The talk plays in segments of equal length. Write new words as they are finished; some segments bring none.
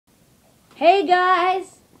Hey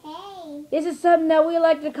guys! Hey. This is something that we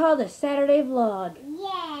like to call the Saturday vlog.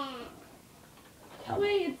 Yeah.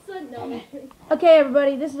 Wait, it's Sunday. Okay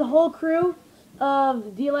everybody, this is the whole crew of the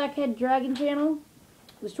D-Head Dragon channel,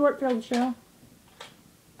 the short film channel.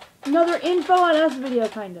 Another info on us video,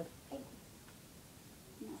 kind of.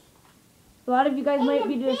 A lot of you guys might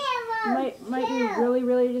be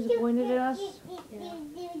really disappointed in us,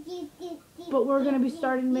 but we're gonna be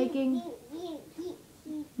starting making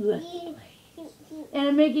and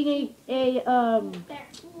I'm making I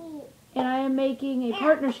am making a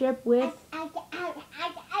partnership with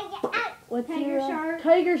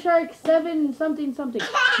Tiger Shark 7 something something.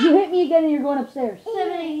 You hit me again and you're going upstairs.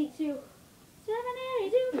 782.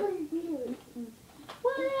 782.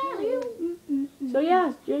 So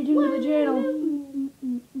yeah, stay tuned to the channel.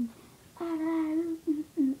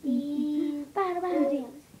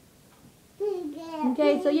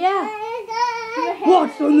 Okay, so yeah.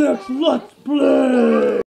 What's the next Let's Play?